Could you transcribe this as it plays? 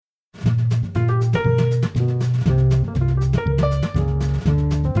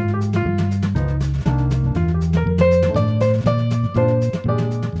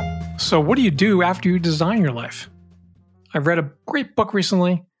So what do you do after you design your life? I've read a great book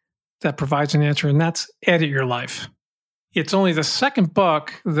recently that provides an answer, and that's Edit Your Life. It's only the second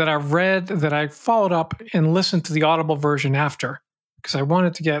book that I've read that I followed up and listened to the Audible version after, because I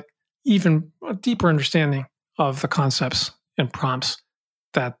wanted to get even a deeper understanding of the concepts and prompts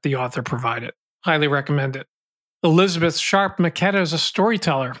that the author provided. Highly recommend it. Elisabeth McKetta is a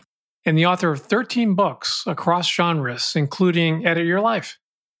storyteller and the author of 13 books across genres, including Edit Your Life.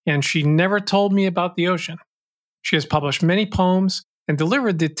 And She Never Told Me About the Ocean. She has published many poems and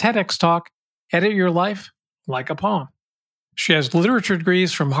delivered the TEDx talk, Edit Your Life Like a Poem. She has literature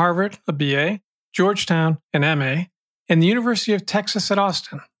degrees from Harvard, a BA, Georgetown, an MA, and the University of Texas at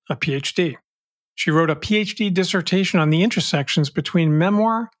Austin, a PhD. She wrote a PhD dissertation on the intersections between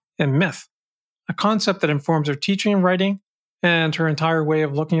memoir and myth, a concept that informs her teaching and writing and her entire way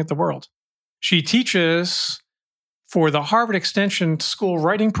of looking at the world. She teaches for the Harvard Extension School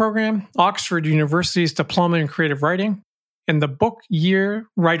Writing Program, Oxford University's Diploma in Creative Writing, and the Book Year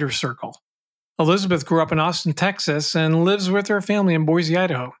Writer Circle. Elisabeth grew up in Austin, Texas, and lives with her family in Boise,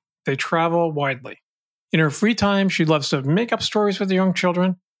 Idaho. They travel widely. In her free time, she loves to make up stories with the young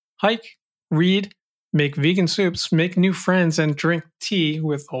children, hike, read, make vegan soups, make new friends, and drink tea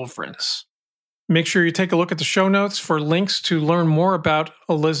with old friends. Make sure you take a look at the show notes for links to learn more about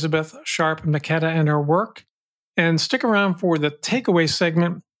Elisabeth McKetta and her work. And stick around for the takeaway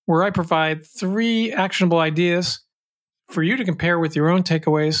segment where I provide 3 actionable ideas for you to compare with your own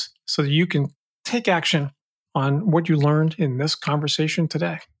takeaways so that you can take action on what you learned in this conversation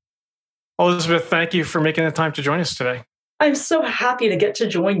today. Elisabeth, thank you for making the time to join us today. I'm so happy to get to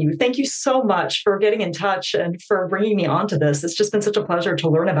join you. Thank you so much for getting in touch and for bringing me onto this. It's just been such a pleasure to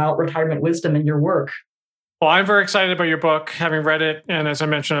learn about retirement wisdom and your work. Well, I'm very excited about your book, having read it. And as I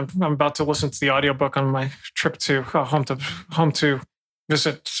mentioned, I'm about to listen to the audiobook on my trip to home to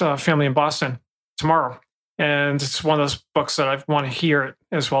visit family in Boston tomorrow. And it's one of those books that I want to hear it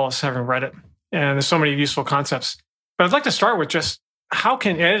as well as having read it. And there's so many useful concepts. But I'd like to start with just how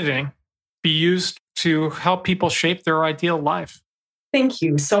can editing be used to help people shape their ideal life? Thank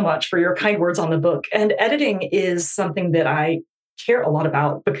you so much for your kind words on the book. And editing is something that I care a lot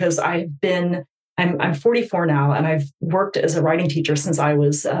about because I'm 44 now, and I've worked as a writing teacher since I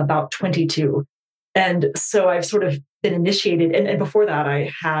was about 22. And so I've sort of been initiated. And before that,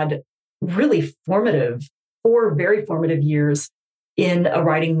 I had really 4 very formative years in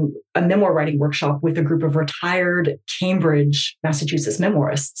a memoir writing workshop with a group of retired Cambridge, Massachusetts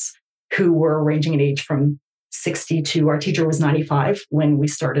memoirists who were ranging in age from 60 to, our teacher was 95 when we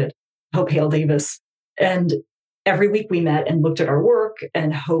started, Hope Hale Davis. And every week we met and looked at our work,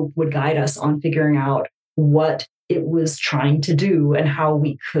 and Hope would guide us on figuring out what it was trying to do and how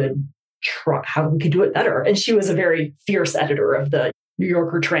we could do it better. And she was a very fierce editor of the New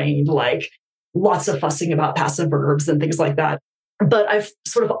Yorker trained, like lots of fussing about passive verbs and things like that. But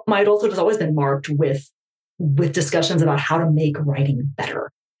my adulthood has always been marked with discussions about how to make writing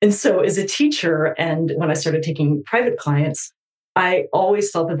better. And so as a teacher, and when I started taking private clients, I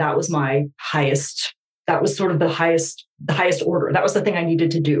always felt that was my highest. That was sort of the highest order. That was the thing I needed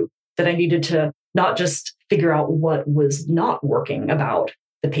to do, that I needed to not just figure out what was not working about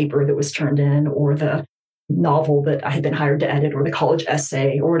the paper that was turned in or the novel that I had been hired to edit or the college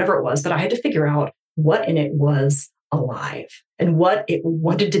essay or whatever it was, but I had to figure out what in it was alive and what it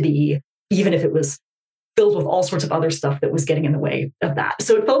wanted to be, even if it was filled with all sorts of other stuff that was getting in the way of that.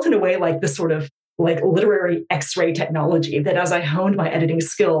 So it felt in a way like this sort of like literary X-ray technology that as I honed my editing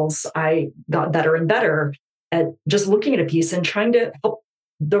skills, I got better and better at just looking at a piece and trying to help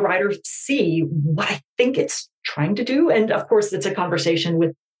the writer see what I think it's trying to do. And of course, it's a conversation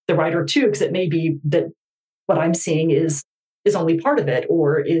with the writer too, because it may be that what I'm seeing is only part of it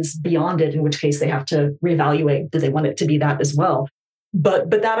or is beyond it, in which case they have to reevaluate, do they want it to be that as well? But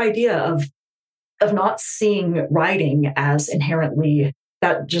that idea of not seeing writing as inherently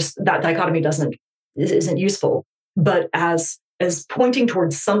that dichotomy isn't useful, but as pointing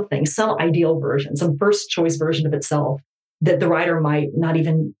towards something, some ideal version, some first choice version of itself that the writer might not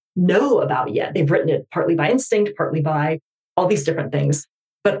even know about yet. They've written it partly by instinct, partly by all these different things.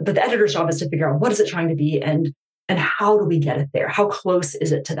 But the editor's job is to figure out what is it trying to be and how do we get it there? How close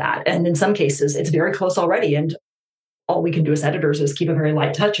is it to that? And in some cases, it's very close already. And all we can do as editors is keep a very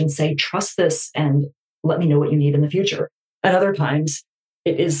light touch and say, trust this and let me know what you need in the future. At other times,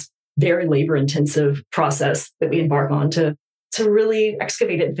 it is very labor-intensive process that we embark on to really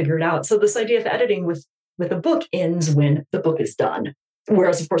excavate it and figure it out. So this idea of editing with a book ends when the book is done.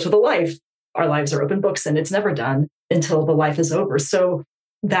 Whereas, of course, with a life, our lives are open books and it's never done until the life is over. So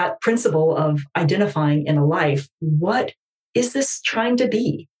that principle of identifying in a life, what is this trying to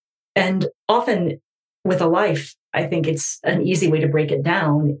be? And often with a life, I think it's an easy way to break it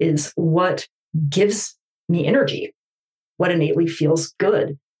down is what gives me energy, what innately feels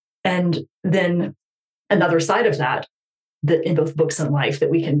good. And then another side of that in both books and life that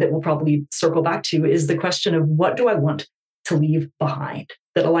we'll probably circle back to is the question of what do I want to leave behind?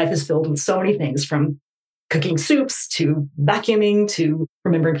 That a life is filled with so many things, from cooking soups to vacuuming to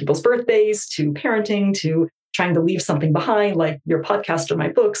remembering people's birthdays to parenting to trying to leave something behind, like your podcast or my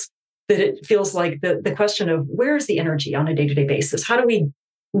books, that it feels like the question of where's the energy on a day-to-day basis? How do we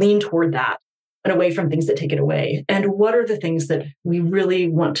lean toward that and away from things that take it away? And what are the things that we really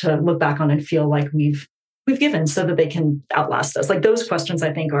want to look back on and feel like we've given so that they can outlast us? Like those questions,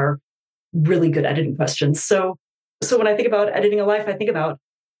 I think, are really good editing questions. So when I think about editing a life, I think about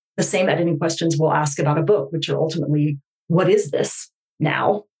the same editing questions we'll ask about a book, which are ultimately, what is this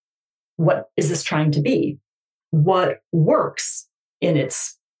now? What is this trying to be? What works in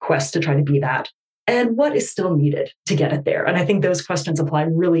its quest to try to be that? And what is still needed to get it there? And I think those questions apply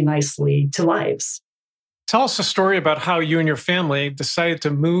really nicely to lives. Tell us a story about how you and your family decided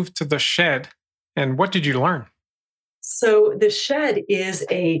to move to the shed, and what did you learn? So the shed is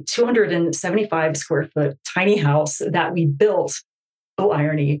a 275 square foot tiny house that we built, oh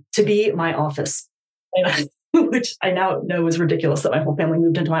irony, to be my office, which I now know is ridiculous that my whole family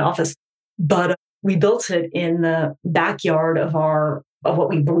moved into my office. But we built it in the backyard of what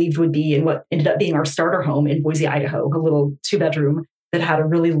we believed would be and what ended up being our starter home in Boise, Idaho, a little 2-bedroom that had a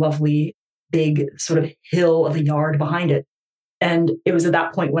really lovely big sort of hill of a yard behind it. And it was at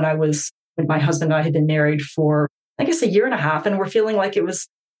that point when my husband and I had been married for, I guess, a year and a half, and we're feeling like it was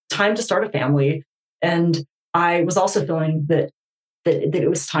time to start a family. And I was also feeling that it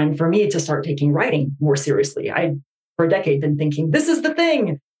was time for me to start taking writing more seriously. I, for a decade, been thinking, this is the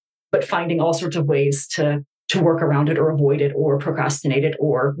thing, but finding all sorts of ways to work around it or avoid it or procrastinate it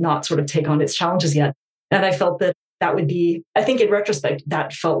or not sort of take on its challenges yet. And I felt that would be, I think in retrospect,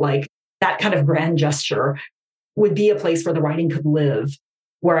 that felt like that kind of grand gesture would be a place where the writing could live,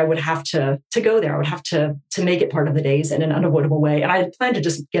 where I would have to go there. I would have to make it part of the days in an unavoidable way. And I planned to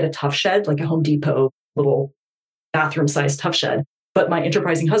just get a tough shed, like a Home Depot little bathroom-sized tough shed. But my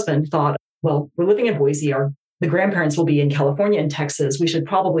enterprising husband thought, well, we're living in Boise. The grandparents will be in California and Texas. We should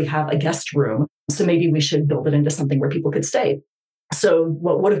probably have a guest room. So maybe we should build it into something where people could stay. So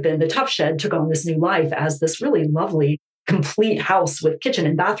what would have been the tough shed took on this new life as this really lovely, complete house with kitchen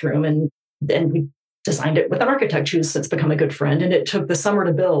and bathroom. And we designed it with an architect who's since become a good friend. And it took the summer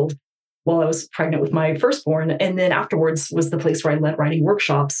to build while I was pregnant with my firstborn. And then afterwards was the place where I led writing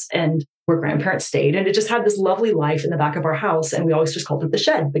workshops and where grandparents stayed. And it just had this lovely life in the back of our house. And we always just called it the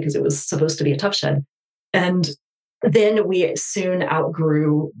shed because it was supposed to be a tough shed. And then we soon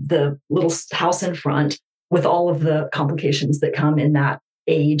outgrew the little house in front with all of the complications that come in that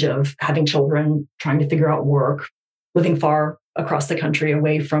age of having children, trying to figure out work, living far across the country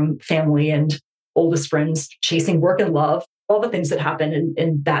away from family and oldest friends, chasing work and love, all the things that happen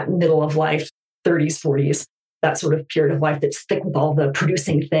in that middle of life, 30s, 40s, that sort of period of life that's thick with all the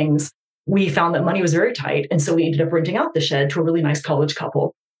producing things. We found that money was very tight. And so we ended up renting out the shed to a really nice college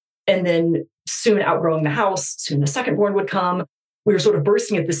couple. And then soon outgrowing the house, soon the second born would come. We were sort of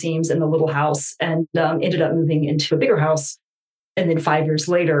bursting at the seams in the little house and ended up moving into a bigger house. And then 5 years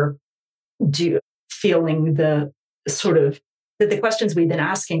later, feeling the questions we'd been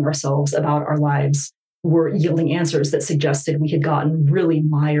asking ourselves about our lives were yielding answers that suggested we had gotten really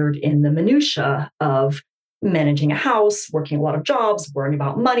mired in the minutia of managing a house, working a lot of jobs, worrying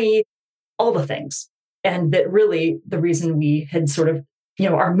about money, all the things. And that really the reason we had sort of,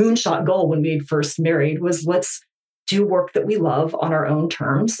 our moonshot goal when we first married was let's do work that we love on our own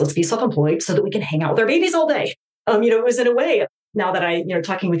terms. Let's be self-employed so that we can hang out with our babies all day. It was in a way, now that I,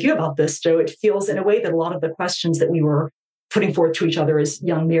 talking with you about this, Joe, it feels in a way that a lot of the questions that we were putting forth to each other as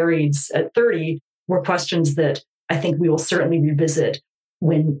young marrieds at 30 were questions that I think we will certainly revisit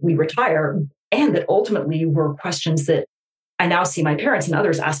when we retire. And that ultimately were questions that I now see my parents and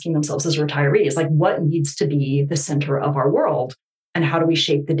others asking themselves as retirees, like what needs to be the center of our world and how do we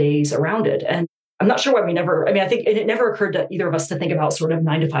shape the days around it? And I'm not sure why I think it never occurred to either of us to think about sort of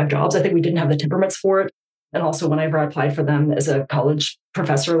 9-to-5 jobs. I think we didn't have the temperaments for it. And also whenever I applied for them as a college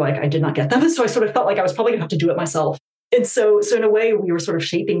professor, I did not get them. So I sort of felt like I was probably gonna have to do it myself. And so in a way, we were sort of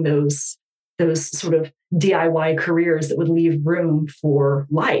shaping those sort of DIY careers that would leave room for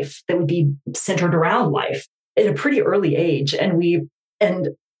life, that would be centered around life at a pretty early age. And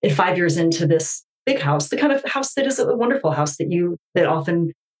 5 years into this big house, the kind of house that is a wonderful house that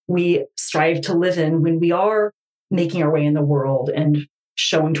often we strive to live in when we are making our way in the world and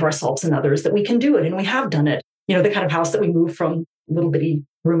showing to ourselves and others that we can do it and we have done it. The kind of house that we moved from little bitty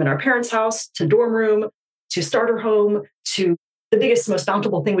room in our parents' house to dorm room to starter home to the biggest, most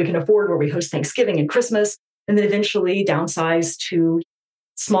bountiful thing we can afford where we host Thanksgiving and Christmas, and then eventually downsize to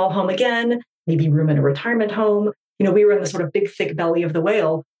small home again, maybe room in a retirement home. We were in the sort of big, thick belly of the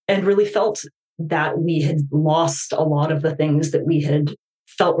whale and really felt that we had lost a lot of the things that we had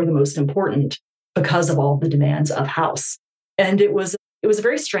felt were the most important because of all the demands of house. And it was a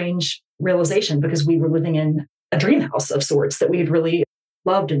very strange realization because we were living in a dream house of sorts that we had really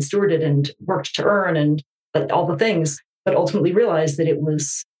loved and stewarded and worked to earn and all the things, but ultimately realized that it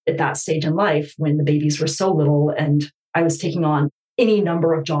was at that stage in life when the babies were so little and I was taking on any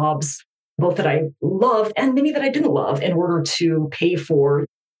number of jobs, both that I loved and many that I didn't love, in order to pay for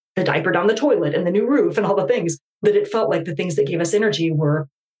the diaper down the toilet and the new roof and all the things, that it felt like the things that gave us energy were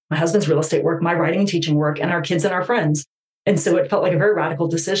my husband's real estate work, my writing and teaching work, and our kids and our friends. And so it felt like a very radical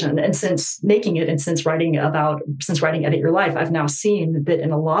decision. And since making it and since writing Edit Your Life, I've now seen that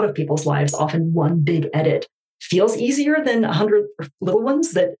in a lot of people's lives, often one big edit feels easier than 100 little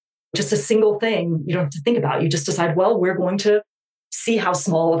ones, that just a single thing you don't have to think about. You just decide, well, we're going to see how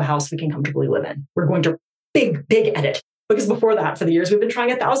small of a house we can comfortably live in. We're going to big edit. Because before that, for the years, we've been trying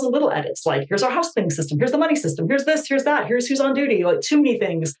 1,000 little edits. Like, here's our house cleaning system. Here's the money system. Here's this, here's that. Here's who's on duty. Like, too many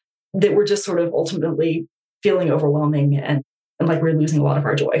things that were just sort of ultimately feeling overwhelming and like we're losing a lot of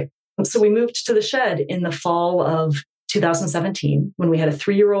our joy. So we moved to the shed in the fall of 2017 when we had a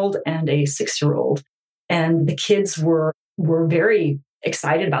 3-year-old and a 6-year-old. And the kids were very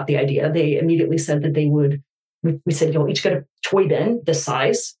excited about the idea. They immediately said that we said, you'll each get a toy bin this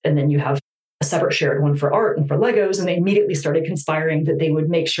size, and then you have a separate shared one for art and for Legos. And they immediately started conspiring that they would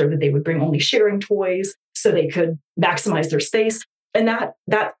make sure that they would bring only sharing toys so they could maximize their space. And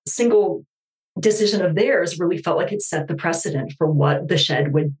that single decision of theirs really felt like it set the precedent for what the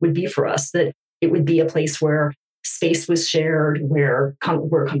shed would be for us, that it would be a place where space was shared, where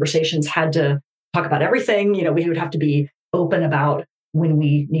conversations had to talk about everything. We would have to be open about when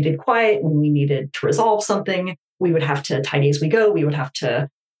we needed quiet, when we needed to resolve something. We would have to tidy as we go.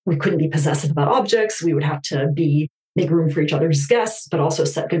 We couldn't be possessive about objects. We would have to make room for each other's guests, but also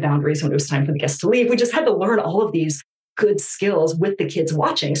set good boundaries when it was time for the guests to leave. We just had to learn all of these good skills with the kids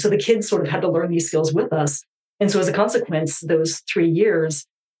watching. So the kids sort of had to learn these skills with us. And so as a consequence, those 3 years,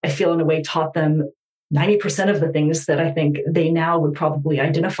 I feel in a way taught them 90% of the things that I think they now would probably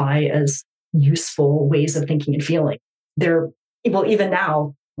identify as useful ways of thinking and feeling. Even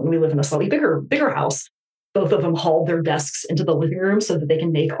now, when we live in a slightly bigger house, both of them hauled their desks into the living room so that they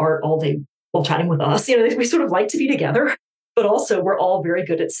can make art all day while chatting with us. We sort of like to be together, but also we're all very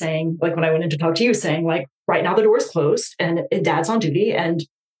good at saying, like when I went in to talk to you, saying like, right now the door is closed and dad's on duty. And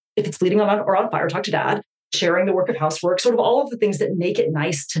if it's bleeding on or on fire, talk to dad, sharing the work of housework, sort of all of the things that make it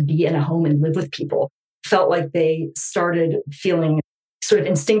nice to be in a home and live with people felt like they started feeling sort of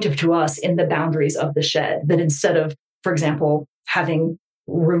instinctive to us in the boundaries of the shed, that instead of, for example, having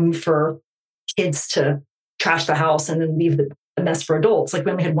room for kids to trash the house and then leave the mess for adults, like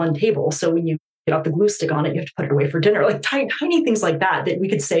we only had one table. So when you get off the glue stick on it, you have to put it away for dinner, like tiny things like that we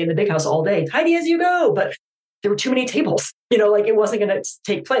could say in the big house all day, tidy as you go, but there were too many tables, like it wasn't going to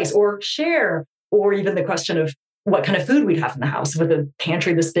take place or share, or even the question of what kind of food we'd have in the house. With a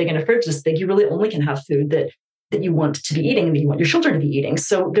pantry this big and a fridge this big, you really only can have food that you want to be eating and that you want your children to be eating.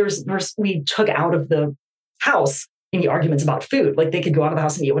 So we took out of the house any arguments about food. Like they could go out of the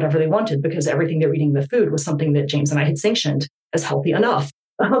house and eat whatever they wanted because everything they were eating in the food was something that James and I had sanctioned as healthy enough.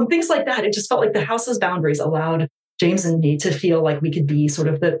 Things like that. It just felt like the house's boundaries allowed James and me to feel like we could be sort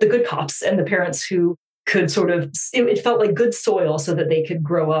of the good cops and the parents who could sort of, it felt like good soil so that they could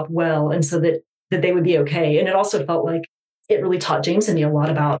grow up well and so that they would be okay. And it also felt like it really taught James and me a lot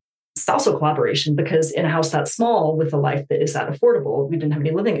about spousal collaboration, because in a house that small with a life that is that affordable, we didn't have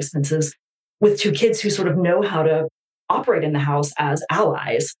any living expenses, with 2 kids who sort of know how to operate in the house as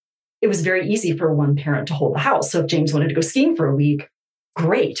allies, it was very easy for one parent to hold the house. So if James wanted to go skiing for a week,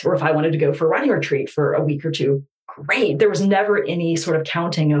 great. Or if I wanted to go for a riding retreat for a week or 2, great. There was never any sort of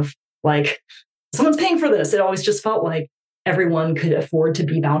counting of like, someone's paying for this. It always just felt like everyone could afford to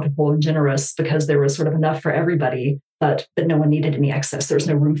be bountiful and generous because there was sort of enough for everybody, but that no one needed any excess. There's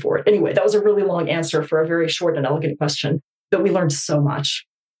no room for it. Anyway, that was a really long answer for a very short and elegant question, but we learned so much.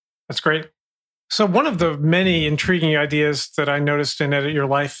 That's great. So one of the many intriguing ideas that I noticed in Edit Your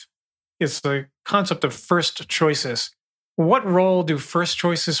Life is the concept of first choices. What role do first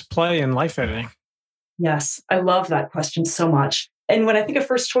choices play in life editing? Yes, I love that question so much. And when I think of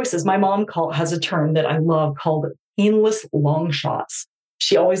first choices, my mom has a term that I love called painless long shots.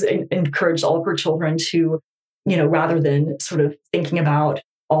 She always encouraged all of her children to, rather than sort of thinking about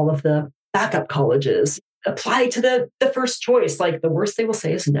all of the backup colleges, apply to the first choice. Like the worst they will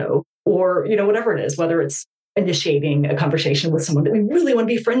say is no, or, whatever it is, whether it's initiating a conversation with someone that we really want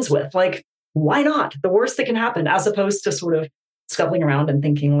to be friends with. Like, why not? The worst that can happen, as opposed to sort of scuttling around and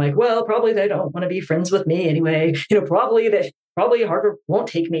thinking like, well, probably they don't want to be friends with me anyway. Probably Harvard won't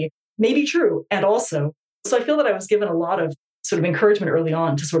take me. Maybe true. And also, so I feel that I was given a lot of sort of encouragement early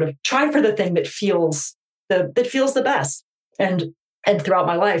on to sort of try for the thing that feels the best. And throughout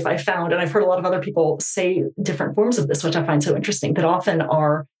my life, I found, and I've heard a lot of other people say different forms of this, which I find so interesting, that often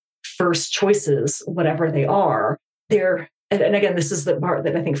our first choices, whatever they are, and again, this is the part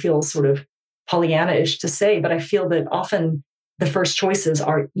that I think feels sort of Pollyanna-ish to say, but I feel that often the first choices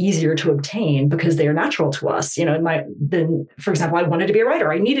are easier to obtain because they are natural to us. For example, I wanted to be a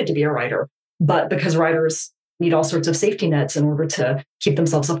writer. I needed to be a writer, but because writers need all sorts of safety nets in order to keep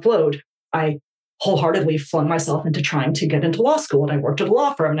themselves afloat, I wholeheartedly flung myself into trying to get into law school. And I worked at a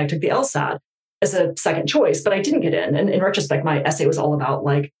law firm and I took the LSAT as a second choice, but I didn't get in. And in retrospect, my essay was all about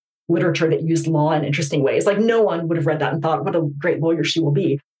like literature that used law in interesting ways. Like no one would have read that and thought, what a great lawyer she will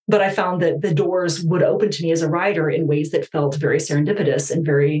be. But I found that the doors would open to me as a writer in ways that felt very serendipitous and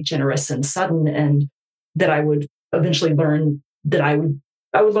very generous and sudden, and that I would eventually learn that I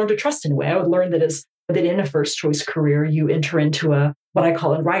would learn to trust in a way. I would learn that in a first choice career, you enter into what I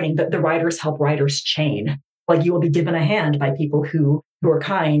call in writing, the writers help writers chain. Like you will be given a hand by people who are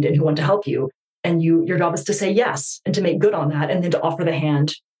kind and who want to help you. And your job is to say yes and to make good on that, and then to offer the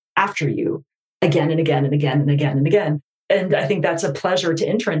hand after you again and again and again and again and again. And I think that's a pleasure to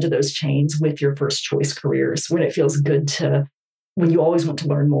enter into those chains with your first choice careers, when it feels good when you always want to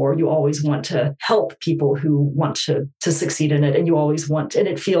learn more, you always want to help people who want to succeed in it, and and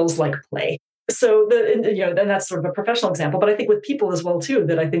it feels like play. So then that's sort of a professional example, but I think with people as well too,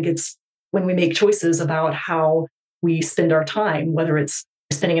 that I think it's when we make choices about how we spend our time, whether it's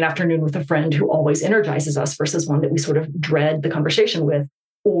spending an afternoon with a friend who always energizes us versus one that we sort of dread the conversation with,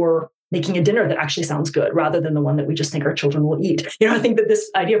 or making a dinner that actually sounds good rather than the one that we just think our children will eat. I think that this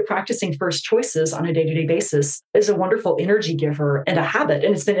idea of practicing first choices on a day-to-day basis is a wonderful energy giver and a habit.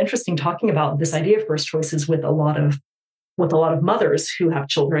 And it's been interesting talking about this idea of first choices with a lot of mothers who have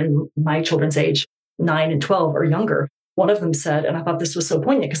children, my children's age, 9 and 12 or younger. One of them said, and I thought this was so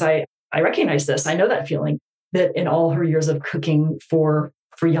poignant because I recognize this, I know that feeling, that in all her years of cooking for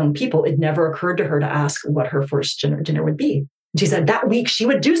young people, it never occurred to her to ask what her first dinner would be. She said that week she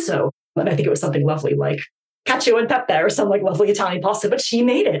would do so. And I think it was something lovely like cacio and pepe or some like lovely Italian pasta, but she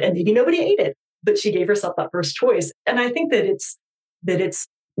made it and maybe nobody ate it, but she gave herself that first choice. And I think that it's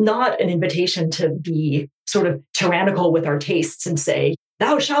not an invitation to be sort of tyrannical with our tastes and say,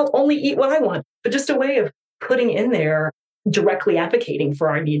 thou shalt only eat what I want, but just a way of putting in there, directly advocating for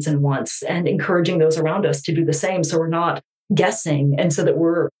our needs and wants and encouraging those around us to do the same. So we're not guessing, and so that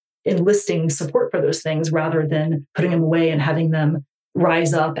we're enlisting support for those things rather than putting them away and having them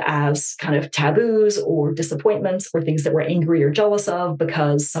rise up as kind of taboos or disappointments or things that we're angry or jealous of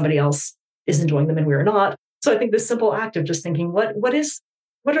because somebody else is enjoying them and we're not. So I think this simple act of just thinking, what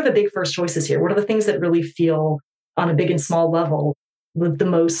are the big first choices here? What are the things that really feel on a big and small level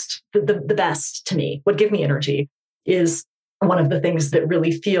the best to me? What give me energy is one of the things that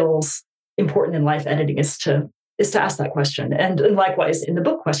really feels important in life editing is to ask that question. And likewise in the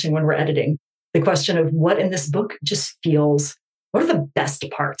book question, when we're editing, the question of what in this book just feels, what are the best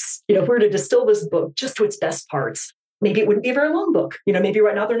parts? If we were to distill this book just to its best parts, maybe it wouldn't be a very long book. Maybe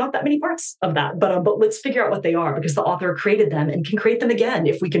right now there are not that many parts of that, but let's figure out what they are because the author created them and can create them again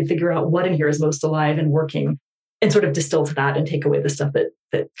if we can figure out what in here is most alive and working and sort of distill to that and take away the stuff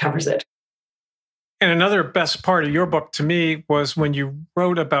that covers it. And another best part of your book to me was when you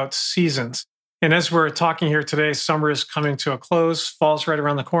wrote about seasons. And as we're talking here today, summer is coming to a close, fall's right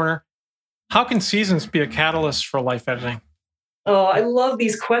around the corner. How can seasons be a catalyst for life editing? Oh, I love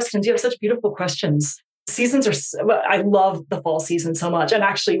these questions. You have such beautiful questions. Seasons I love the fall season so much. And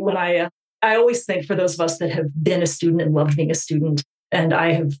actually, when I always think for those of us that have been a student and loved being a student, and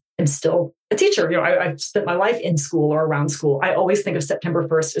am still a teacher, I've spent my life in school or around school. I always think of September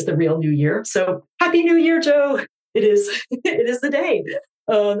 1st as the real New Year. So Happy New Year, Joe. It is the day.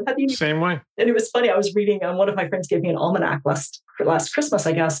 Happy New Year. Same way. And it was funny. I was reading, one of my friends gave me an almanac last Christmas,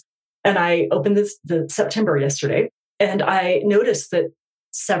 I guess. And I opened the September yesterday. And I noticed that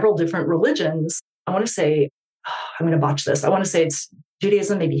several different religions, I want to say, I'm going to botch this. I want to say it's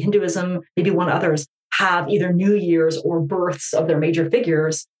Judaism, maybe Hinduism, maybe one others, have either New Year's or births of their major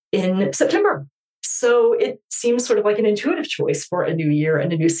figures in September. So it seems sort of like an intuitive choice for a new year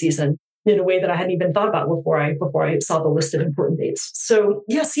and a new season in a way that I hadn't even thought about before I saw the list of important dates. So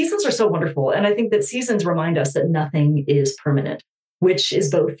yeah, seasons are so wonderful. And I think that seasons remind us that nothing is permanent, which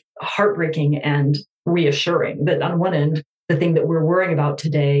is both heartbreaking and reassuring that on one end, the thing that we're worrying about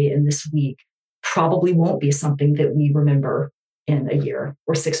today and this week probably won't be something that we remember in a year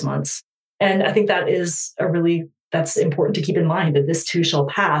or 6 months. And I think that's important to keep in mind, that this too shall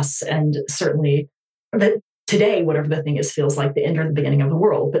pass. And certainly that today, whatever the thing is, feels like the end or the beginning of the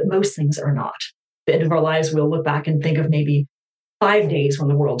world, but most things are not. The end of our lives, we'll look back and think of maybe 5 days when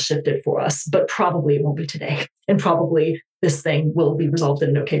the world shifted for us, but probably it won't be today. And probably this thing will be resolved in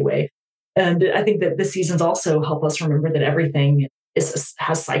an okay way. And I think that the seasons also help us remember that everything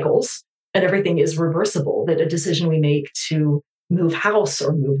has cycles and everything is reversible, that a decision we make to move house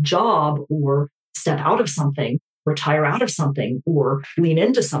or move job or step out of something, retire out of something, or lean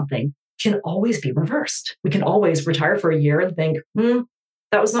into something can always be reversed. We can always retire for a year and think,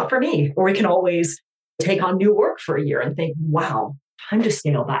 that was not for me. Or we can always take on new work for a year and think, wow, time to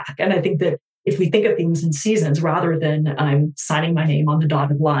scale back. And I think that if we think of things in seasons rather than I'm signing my name on the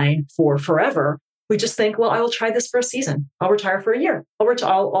dotted line for forever, we just think, well, I will try this for a season. I'll retire for a year.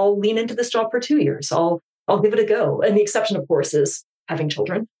 I'll lean into this job for 2 years. I'll give it a go. And the exception, of course, is having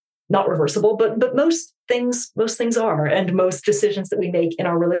children. Not reversible, but most things are. And most decisions that we make in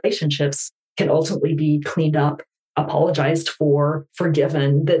our relationships can ultimately be cleaned up, apologized for,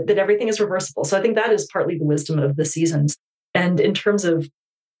 forgiven, that everything is reversible. So I think that is partly the wisdom of the seasons. And in terms of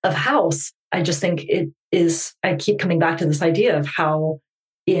house, I just think I keep coming back to this idea of how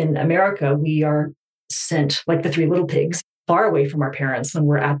in America we are sent, like the three little pigs, far away from our parents when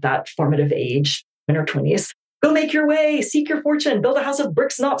we're at that formative age in our 20s. Go make your way, seek your fortune, build a house of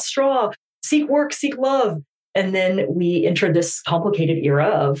bricks, not straw, seek work, seek love. And then we enter this complicated era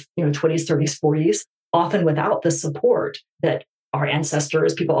of 20s, 30s, 40s, often without the support that our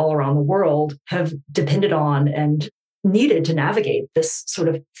ancestors, people all around the world, have depended on and needed to navigate this sort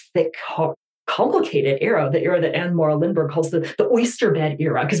of thick, complicated era, the era that Anne Morrow Lindbergh calls the oyster bed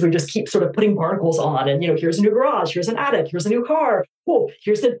era, because we just keep sort of putting barnacles on and, here's a new garage, here's an attic, here's a new car,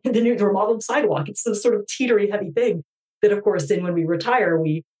 here's the new remodeled sidewalk. It's this sort of teetery heavy thing that, of course, then when we retire,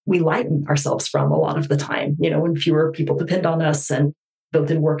 we lighten ourselves from a lot of the time, when fewer people depend on us and built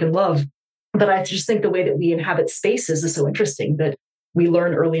in work and love. But I just think the way that we inhabit spaces is so interesting, that we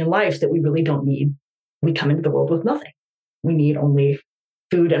learn early in life that we really don't need. We come into the world with nothing. We need only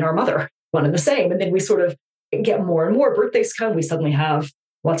food and our mother, one and the same. And then we sort of get more and more. Birthdays come, we suddenly have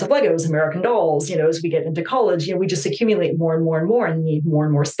lots of Legos, American dolls. As we get into college, we just accumulate more and more and more and need more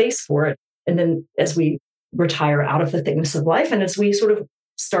and more space for it. And then as we retire out of the thickness of life, and as we sort of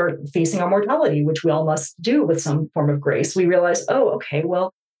start facing our mortality, which we all must do with some form of grace, we realize, oh, okay,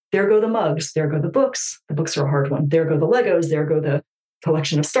 well, there go the mugs, there go the books. The books are a hard one. There go the Legos, there go the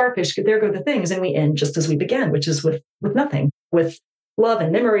collection of starfish, there go the things. And we end just as we began, which is with nothing, with love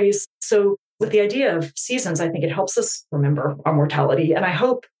and memories. So with the idea of seasons, I think it helps us remember our mortality. And I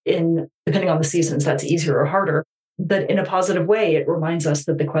hope depending on the seasons, that's easier or harder. But in a positive way, it reminds us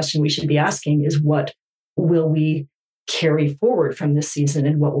that the question we should be asking is, what will we carry forward from this season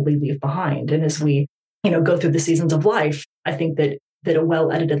and what will we leave behind? And as we, go through the seasons of life, I think that a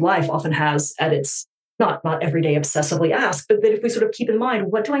well-edited life often has at its not every day obsessively asked, but that if we sort of keep in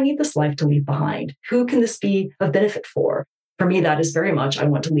mind, what do I need this life to leave behind? Who can this be of benefit for? For me, that is very much, I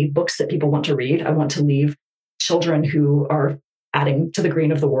want to leave books that people want to read. I want to leave children who are adding to the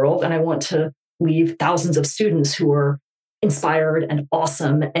green of the world. And I want to leave thousands of students who are inspired and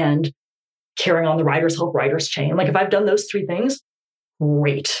awesome and carrying on the Writers Help Writers chain. Like if I've done those three things,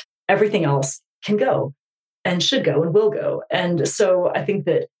 great. Everything else can go and should go and will go. And so I think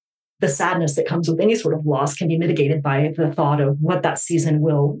that the sadness that comes with any sort of loss can be mitigated by the thought of what that season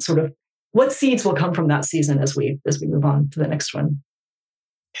will what seeds will come from that season as we move on to the next one.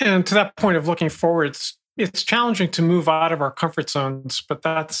 And to that point of looking forward, it's challenging to move out of our comfort zones, but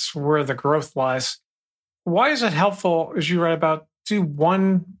that's where the growth lies. Why is it helpful, as you write about, do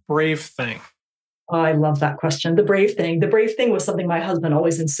one brave thing? Oh, I love that question. The brave thing. The brave thing was something my husband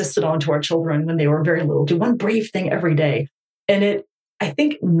always insisted on to our children when they were very little. Do one brave thing every day. And it, I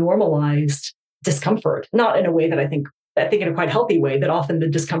think, normalized discomfort, not in a way that I think in a quite healthy way, that often the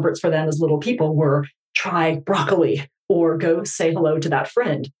discomforts for them as little people were try broccoli or go say hello to that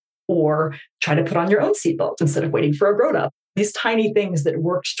friend or try to put on your own seatbelt instead of waiting for a grown-up. These tiny things that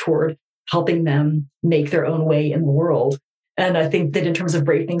worked toward helping them make their own way in the world. And I think that in terms of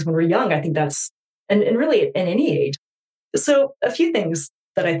brave things when we're young, I think that's, and really in any age. So a few things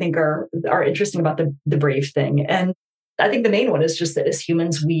that I think are interesting about the brave thing. And I think the main one is just that as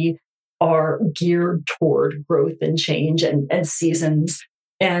humans, we are geared toward growth and change and seasons,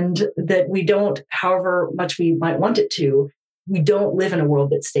 and that we don't, however much we might want it to, we don't live in a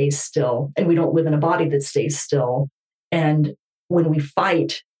world that stays still, and we don't live in a body that stays still. And when we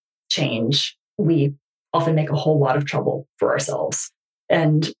fight change, we often make a whole lot of trouble for ourselves.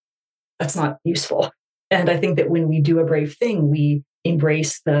 And that's not useful. And I think that when we do a brave thing, we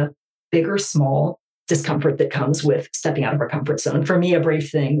embrace the big or small discomfort that comes with stepping out of our comfort zone. For me, a brave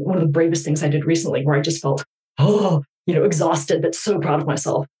thing, one of the bravest things I did recently, where I just felt, exhausted, but so proud of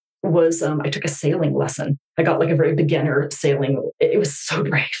myself, was I took a sailing lesson. I got like a very beginner sailing. It was so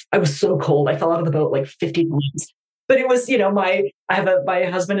brave. I was so cold. I fell out of the boat like 50 times. But it was, my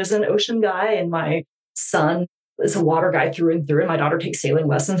husband is an ocean guy and my son is a water guy through and through. And my daughter takes sailing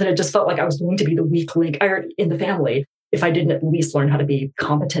lessons. And it just felt like I was going to be the weak link in the family if I didn't at least learn how to be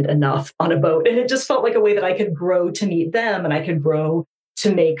competent enough on a boat. And it just felt like a way that I could grow to meet them and I could grow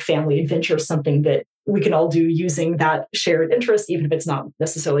to make family adventure something that we can all do using that shared interest, even if it's not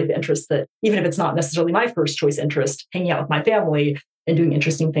necessarily my first choice interest. Hanging out with my family and doing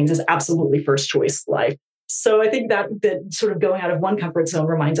interesting things is absolutely first choice life. So I think that sort of going out of one comfort zone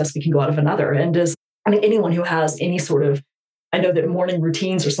reminds us we can go out of another. And anyone who has any sort of, I know that morning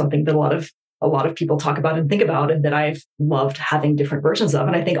routines are something that a lot of people talk about and think about, and that I've loved having different versions of.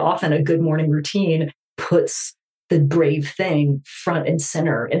 And I think often a good morning routine puts the brave thing front and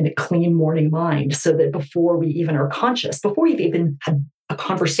center in the clean morning mind, so that before we even are conscious, before we've even had a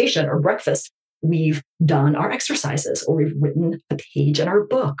conversation or breakfast, we've done our exercises, or we've written a page in our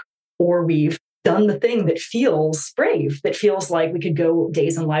book, or we've done the thing that feels brave, that feels like we could go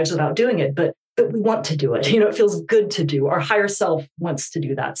days and lives without doing it, but we want to do it. It feels good to do. Our higher self wants to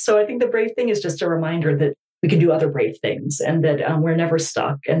do that. So I think the brave thing is just a reminder that we can do other brave things, and that we're never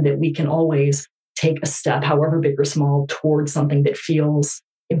stuck, and that we can always take a step, however big or small, towards something that feels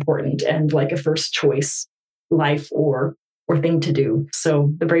important and like a first choice life or thing to do.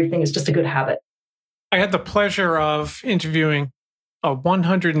 So the brave thing is just a good habit. I had the pleasure of interviewing a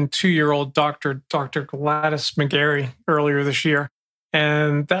 102-year-old doctor, Dr. Gladys McGarry, earlier this year.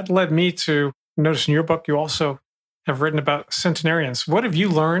 And that led me to notice in your book, you also have written about centenarians. What have you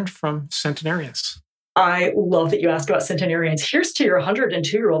learned from centenarians? I love that you asked about centenarians. Here's to your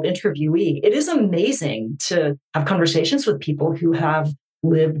 102-year-old interviewee. It is amazing to have conversations with people who have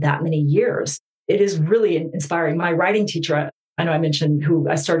lived that many years. It is really inspiring. My writing teacher, I know I mentioned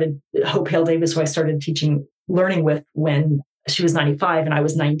Hope Hale Davis, who I started learning with when she was 95 and I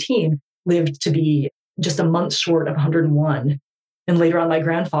was 19, lived to be just a month short of 101. And later on, my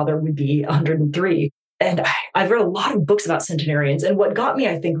grandfather would be 103. And I've read a lot of books about centenarians. And what got me,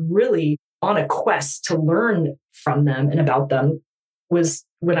 I think, really on a quest to learn from them and about them was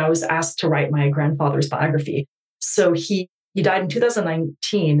when I was asked to write my grandfather's biography. So he died in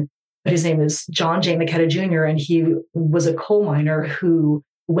 2019, but his name is John J. McKetta Jr., and he was a coal miner who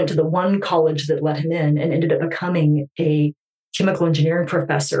went to the one college that let him in and ended up becoming a chemical engineering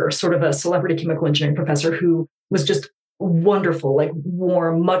professor, sort of a celebrity chemical engineering professor who was just wonderful, like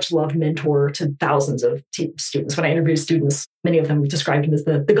warm, much loved mentor to thousands of students. When I interviewed students, many of them described him as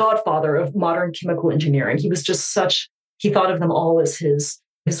the godfather of modern chemical engineering. He was just he thought of them all as his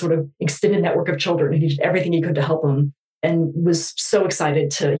sort of extended network of children, and he did everything he could to help them, and was so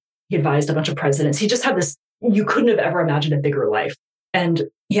excited he advised a bunch of presidents. He just had this, you couldn't have ever imagined a bigger life. And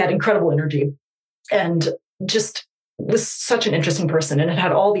he had incredible energy and just was such an interesting person. And it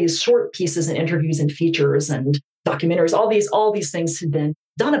had all these short pieces and interviews and features and documentaries. All these things had been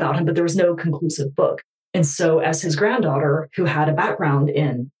done about him, but there was no conclusive book. And so as his granddaughter, who had a background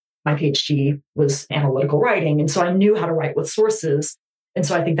in, my PhD was analytical writing. And so I knew how to write with sources. And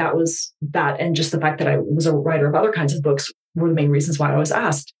so I think that was that. And just the fact that I was a writer of other kinds of books were the main reasons why I was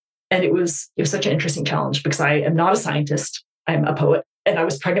asked. And it was such an interesting challenge because I am not a scientist. I'm a poet. And I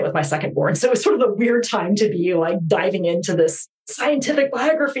was pregnant with my second born. So it was sort of a weird time to be like diving into this scientific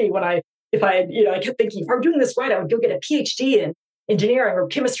biography when I kept thinking, if I'm doing this right, I would go get a PhD in engineering or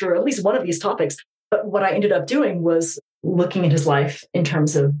chemistry or at least one of these topics. But what I ended up doing was looking at his life in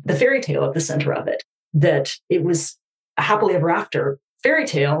terms of the fairy tale at the center of it, that it was a happily ever after fairy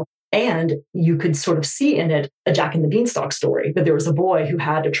tale. And you could sort of see in it a Jack and the Beanstalk story, that there was a boy who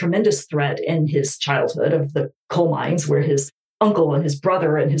had a tremendous threat in his childhood of the coal mines where his uncle and his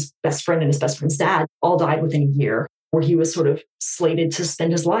brother and his best friend and his best friend's dad all died within a year, where he was sort of slated to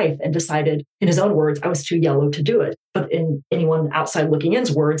spend his life and decided, in his own words, I was too yellow to do it. But in anyone outside looking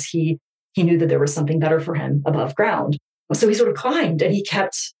in's words, he knew that there was something better for him above ground. So he sort of climbed and he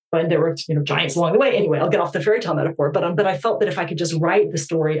kept, and there were giants along the way. Anyway, I'll get off the fairy tale metaphor, but I felt that if I could just write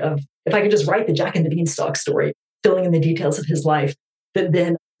the Jack and the Beanstalk story, filling in the details of his life, that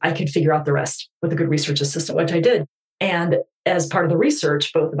then I could figure out the rest with a good research assistant, which I did. And as part of the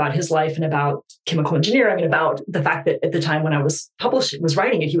research, both about his life and about chemical engineering and about the fact that at the time when I was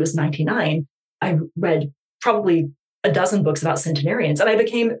writing it, he was 99, I read probably a dozen books about centenarians. And I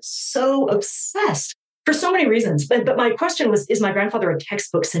became so obsessed for so many reasons. But my question was, is my grandfather a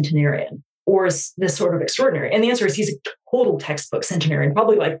textbook centenarian? Or is this sort of extraordinary? And the answer is he's a total textbook centenarian,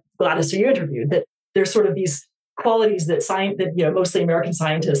 probably like Gladys, who you interviewed, that there's sort of these qualities that mostly American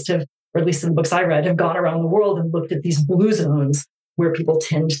scientists have, or at least in the books I read, have gone around the world and looked at these blue zones where people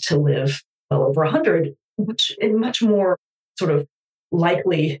tend to live well over 100, which is much more sort of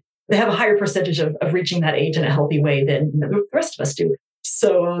likely, they have a higher percentage of reaching that age in a healthy way than the rest of us do.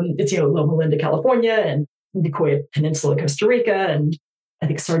 So it's, Loma Linda, California, and Nicoya Peninsula, Costa Rica, and I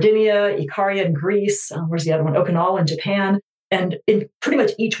think Sardinia, Ikaria in Greece. Where's the other one? Okinawa in Japan. And in pretty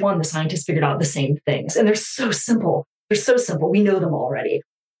much each one, the scientists figured out the same things. And they're so simple. They're so simple. We know them already.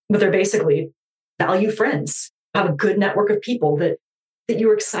 But they're basically value friends, have a good network of people that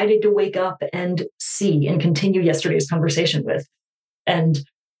you're excited to wake up and see and continue yesterday's conversation with. And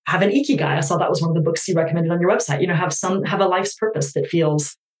have an ikigai. I saw that was one of the books you recommended on your website. Have a life's purpose that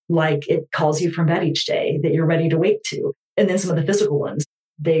feels like it calls you from bed each day, that you're ready to wake to. And then some of the physical ones,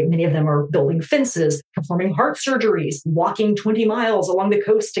 many of them are building fences, performing heart surgeries, walking 20 miles along the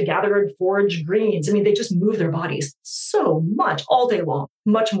coast to gather and forage greens. I mean, they just move their bodies so much all day long,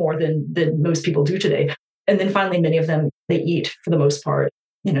 much more than most people do today. And then finally, many of them, they eat for the most part.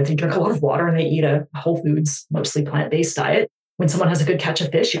 They drink a lot of water and they eat a whole foods, mostly plant-based diet. When someone has a good catch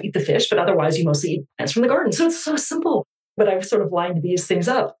of fish, you eat the fish, but otherwise you mostly eat plants from the garden. So it's so simple. But I've sort of lined these things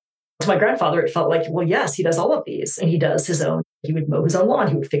up. To my grandfather, it felt like, well, yes, he does all of these. And he does his own. He would mow his own lawn.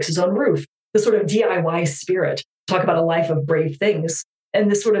 He would fix his own roof. The sort of DIY spirit. Talk about a life of brave things.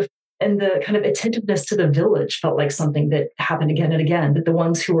 And the kind of attentiveness to the village felt like something that happened again and again, that the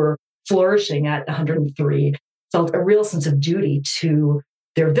ones who were flourishing at 103 felt a real sense of duty to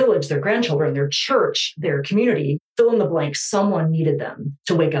their village, their grandchildren, their church, their community, fill in the blank. Someone needed them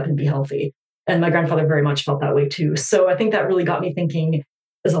to wake up and be healthy. And my grandfather very much felt that way too. So I think that really got me thinking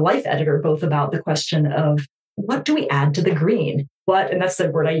as a life editor, both about the question of what do we add to the green? And that's the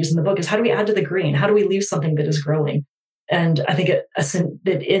word I use in the book, is how do we add to the green? How do we leave something that is growing? And I think a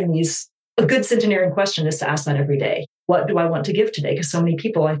good centenarian question is to ask that every day. What do I want to give today? Because so many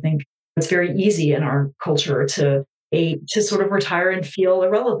people, I think it's very easy in our culture to sort of retire and feel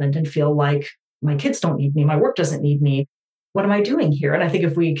irrelevant and feel like my kids don't need me, my work doesn't need me. What am I doing here? And I think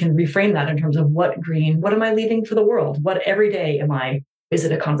if we can reframe that in terms of what am I leaving for the world? What every day am I? Is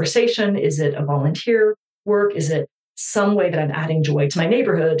it a conversation? Is it a volunteer work? Is it some way that I'm adding joy to my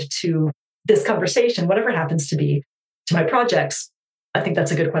neighborhood, to this conversation, whatever it happens to be, to my projects? I think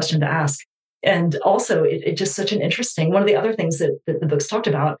that's a good question to ask. And also, it's just such an interesting, one of the other things that the books talked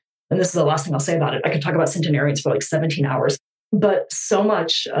about, and this is the last thing I'll say about it, I could talk about centenarians for like 17 hours, but so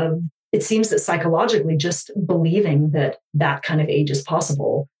much of it seems that psychologically just believing that kind of age is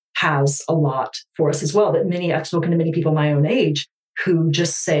possible has a lot for us as well. I've spoken to many people my own age who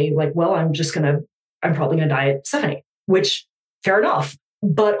just say like, well, I'm probably going to die at 70, which fair enough.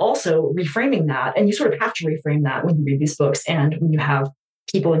 But also reframing that, and you sort of have to reframe that when you read these books and when you have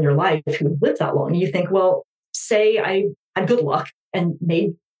people in your life who have lived that long. You think, well, say I had good luck and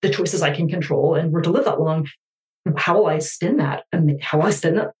made the choices I can control and were to live that long, how will I spend that? How will I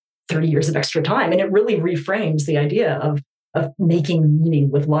spend that 30 years of extra time? And it really reframes the idea of making meaning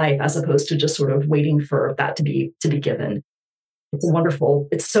with life as opposed to just sort of waiting for that to be given.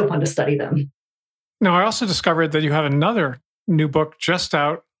 It's so fun to study them. Now, I also discovered that you have another new book just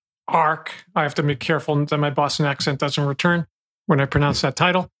out, Arc. I have to be careful that my Boston accent doesn't return when I pronounce that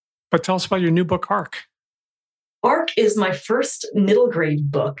title. But tell us about your new book, Arc. Arc is my first middle grade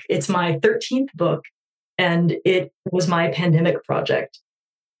book. It's my 13th book, and it was my pandemic project.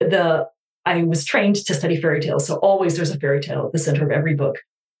 I was trained to study fairy tales, so always there's a fairy tale at the center of every book.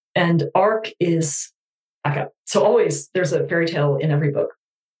 And Arc is backup. So always there's a fairy tale in every book.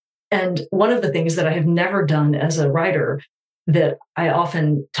 And one of the things that I have never done as a writer that I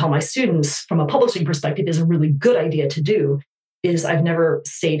often tell my students from a publishing perspective is a really good idea to do is I've never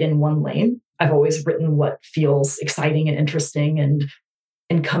stayed in one lane. I've always written what feels exciting and interesting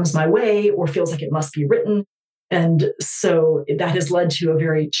and comes my way or feels like it must be written. And so that has led to a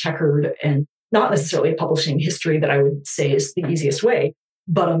very checkered and not necessarily a publishing history that I would say is the easiest way,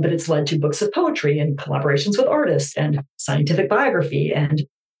 but it's led to books of poetry and collaborations with artists and scientific biography and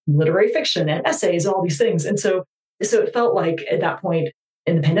literary fiction and essays, all these things. And so it felt like at that point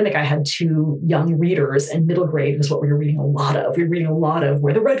in the pandemic, I had two young readers, and middle grade was what we were reading a lot of. We were reading a lot of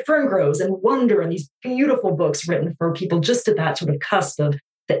Where the Red Fern Grows and Wonder, and these beautiful books written for people just at that sort of cusp of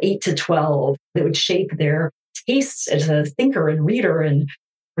the 8 to 12 that would shape their tastes as a thinker and reader and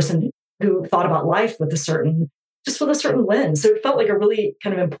person who thought about life with a certain lens. So it felt like a really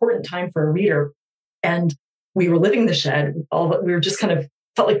kind of important time for a reader. And we were living in the shed. We were just kind of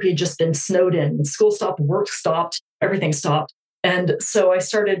felt like we had just been snowed in. School stopped, work stopped, everything stopped. And so I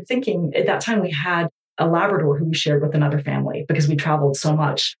started thinking at that time we had a Labrador who we shared with another family because we traveled so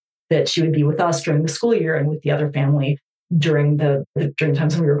much that she would be with us during the school year and with the other family during the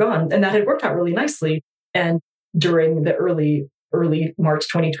times when we were gone. And that had worked out really nicely. And during the early March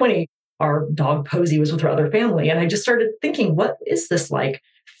 2020, our dog Posey was with her other family. And I just started thinking, what is this like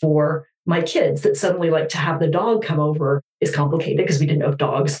for my kids, that suddenly like to have the dog come over is complicated because we didn't know if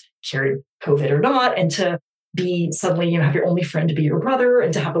dogs carried COVID or not. And to be suddenly, have your only friend to be your brother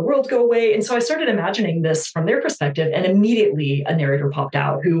and to have the world go away. And so I started imagining this from their perspective, and immediately a narrator popped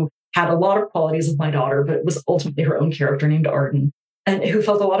out who had a lot of qualities of my daughter, but was ultimately her own character named Arden, and who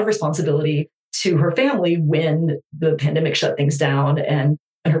felt a lot of responsibility to her family when the pandemic shut things down and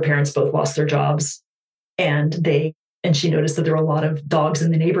her parents both lost their jobs. And she noticed that there were a lot of dogs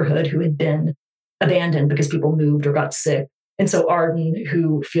in the neighborhood who had been abandoned because people moved or got sick. And so Arden,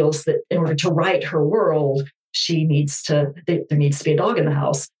 who feels that in order to right her world, there needs to be a dog in the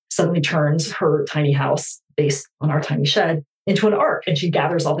house, suddenly turns her tiny house based on our tiny shed into an ark. And she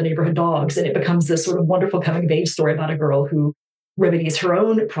gathers all the neighborhood dogs. And it becomes this sort of wonderful coming of age story about a girl who remedies her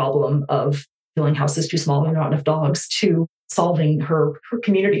own problem of feeling house is too small and not enough dogs, to solving her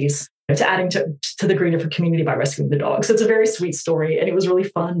communities, to adding to the green of her community by rescuing the dogs. So it's a very sweet story. And it was really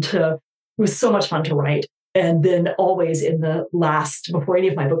it was so much fun to write. And then always before any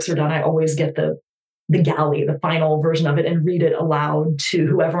of my books are done, I always get the galley, the final version of it, and read it aloud to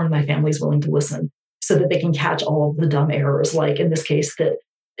whoever in my family is willing to listen so that they can catch all of the dumb errors. Like in this case, that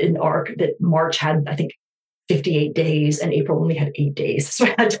in ARC, that March had, I think, 58 days and April only had 8 days. So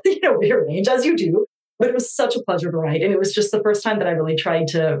I had to, rearrange as you do. But it was such a pleasure to write. And it was just the first time that I really tried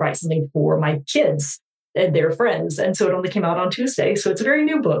to write something for my kids and their friends. And so it only came out on Tuesday. So it's a very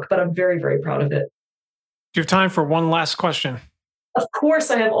new book, but I'm very, very proud of it. Do you have time for one last question? Of course,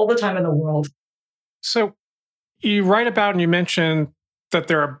 I have all the time in the world. So you write about and you mention that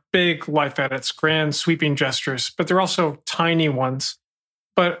there are big life edits, grand sweeping gestures, but there are also tiny ones.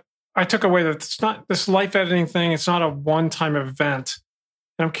 But I took away that it's not this life editing thing. It's not a one-time event.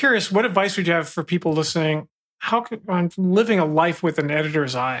 And I'm curious, what advice would you have for people listening? I'm living a life with an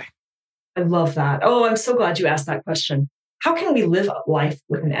editor's eye? I love that. Oh, I'm so glad you asked that question. How can we live life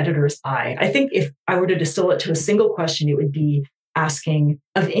with an editor's eye? I think if I were to distill it to a single question, it would be asking,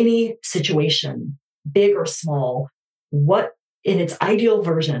 of any situation, big or small, what in its ideal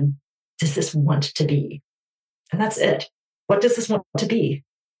version does this want to be? And that's it. What does this want to be?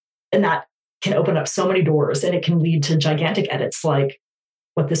 And that can open up so many doors, and it can lead to gigantic edits, like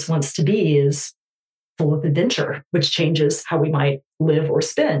what this wants to be is full of adventure, which changes how we might live or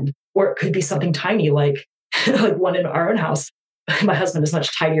spend. Or it could be something tiny like one in our own house. My husband is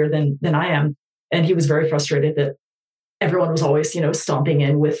much tidier than I am. And he was very frustrated that everyone was always, stomping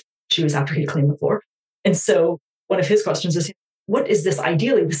in with shoes after he cleaned the floor. And so one of his questions is, what is this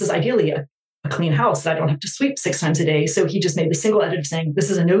ideally? This is ideally a clean house that I don't have to sweep 6 times a day. So he just made the single edit saying, this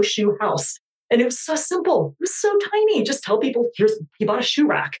is a no shoe house. And it was so simple. It was so tiny. Just tell people, he bought a shoe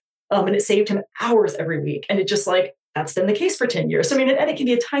rack. And it saved him hours every week. And it just that's been the case for 10 years. So, an edit can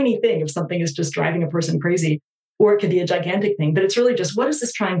be a tiny thing if something is just driving a person crazy, or it could be a gigantic thing. But it's really just, what is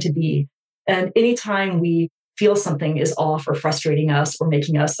this trying to be? And anytime we feel something is off or frustrating us or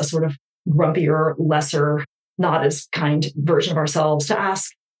making us a sort of grumpier, lesser, not as kind version of ourselves, to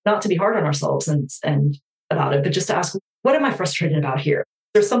ask, not to be hard on ourselves and about it, but just to ask, what am I frustrated about here?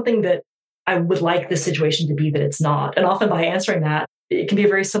 There's something that I would like this situation to be that it's not. And often by answering that, it can be a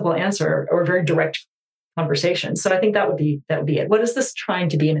very simple answer or a very direct conversation. So I think that would be it. What is this trying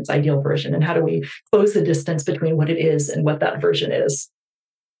to be in its ideal version? And how do we close the distance between what it is and what that version is?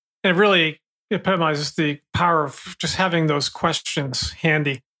 And it really epitomizes the power of just having those questions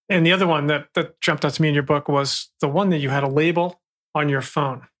handy. And the other one that jumped out to me in your book was the one that you had a label on your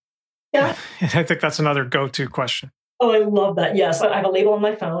phone. Yeah. And I think that's another go-to question. Oh, I love that. Yes. I have a label on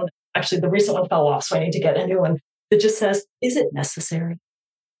my phone. Actually, the recent one fell off, so I need to get a new one that just says, is it necessary?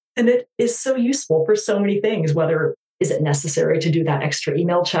 And it is so useful for so many things, whether is it necessary to do that extra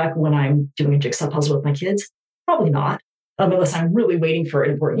email check when I'm doing a jigsaw puzzle with my kids? Probably not, unless I'm really waiting for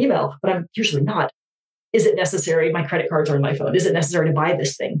an important email, but I'm usually not. Is it necessary? My credit cards are on my phone. Is it necessary to buy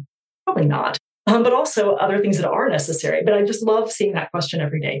this thing? Probably not. But also other things that are necessary. But I just love seeing that question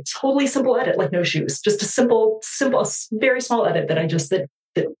every day. Totally simple edit, like no shoes. Just a simple, very small edit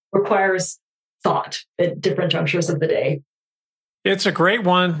that requires thought at different junctures of the day. It's a great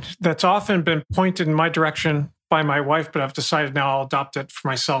one that's often been pointed in my direction by my wife, but I've decided now I'll adopt it for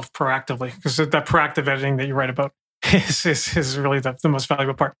myself proactively, because that proactive editing that you write about is really the most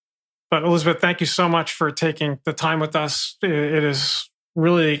valuable part. But Elisabeth, thank you so much for taking the time with us. It is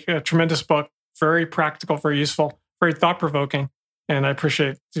really a tremendous book, very practical, very useful, very thought-provoking. And I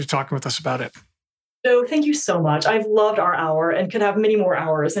appreciate you talking with us about it. Joe, thank you so much. I've loved our hour and could have many more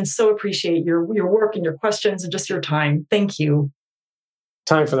hours, and so appreciate your work and your questions and just your time. Thank you.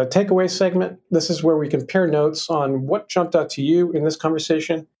 Time for the takeaway segment. This is where we compare notes on what jumped out to you in this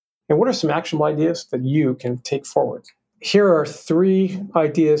conversation and what are some actionable ideas that you can take forward. Here are 3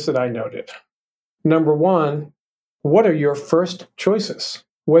 ideas that I noted. Number 1, what are your first choices?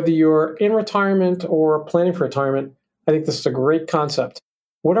 Whether you're in retirement or planning for retirement, I think this is a great concept.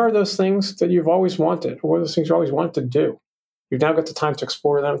 What are those things that you've always wanted? What are those things you always wanted to do? You've now got the time to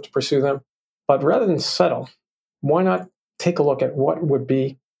explore them, to pursue them. But rather than settle, why not take a look at what would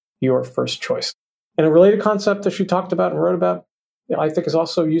be your first choice? And a related concept that she talked about and wrote about, I think is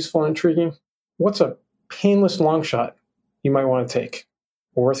also useful and intriguing. What's a painless long shot you might want to take,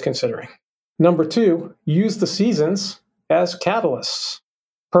 worth considering? Number 2, use the seasons as catalysts.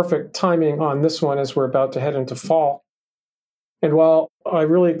 Perfect timing on this one as we're about to head into fall. And while I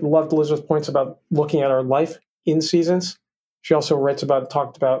really loved Elisabeth's points about looking at our life in seasons, she also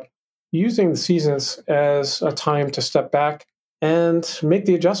talked about using the seasons as a time to step back and make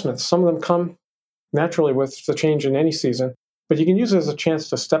the adjustments. Some of them come naturally with the change in any season, but you can use it as a chance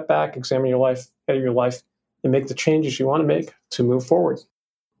to step back, examine your life, edit your life, and make the changes you want to make to move forward.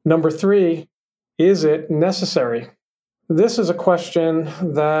 Number 3, is it necessary? This is a question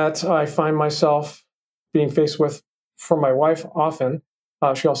that I find myself being faced with from my wife often.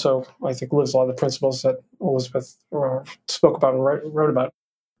 She also, I think, lives a lot of the principles that Elisabeth spoke about and wrote about.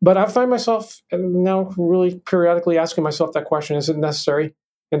 But I find myself now really periodically asking myself that question, is it necessary?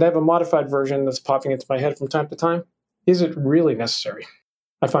 And I have a modified version that's popping into my head from time to time. Is it really necessary?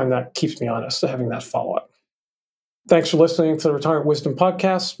 I find that keeps me honest, having that follow-up. Thanks for listening to the Retirement Wisdom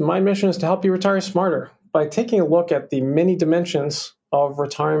Podcast. My mission is to help you retire smarter by taking a look at the many dimensions of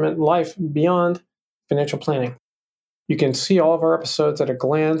retirement life beyond financial planning. You can see all of our episodes at a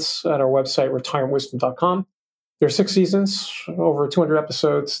glance at our website, retirementwisdom.com. There are 6 seasons, over 200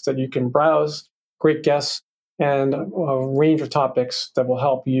 episodes that you can browse, great guests, and a range of topics that will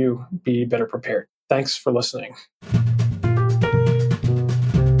help you be better prepared. Thanks for listening.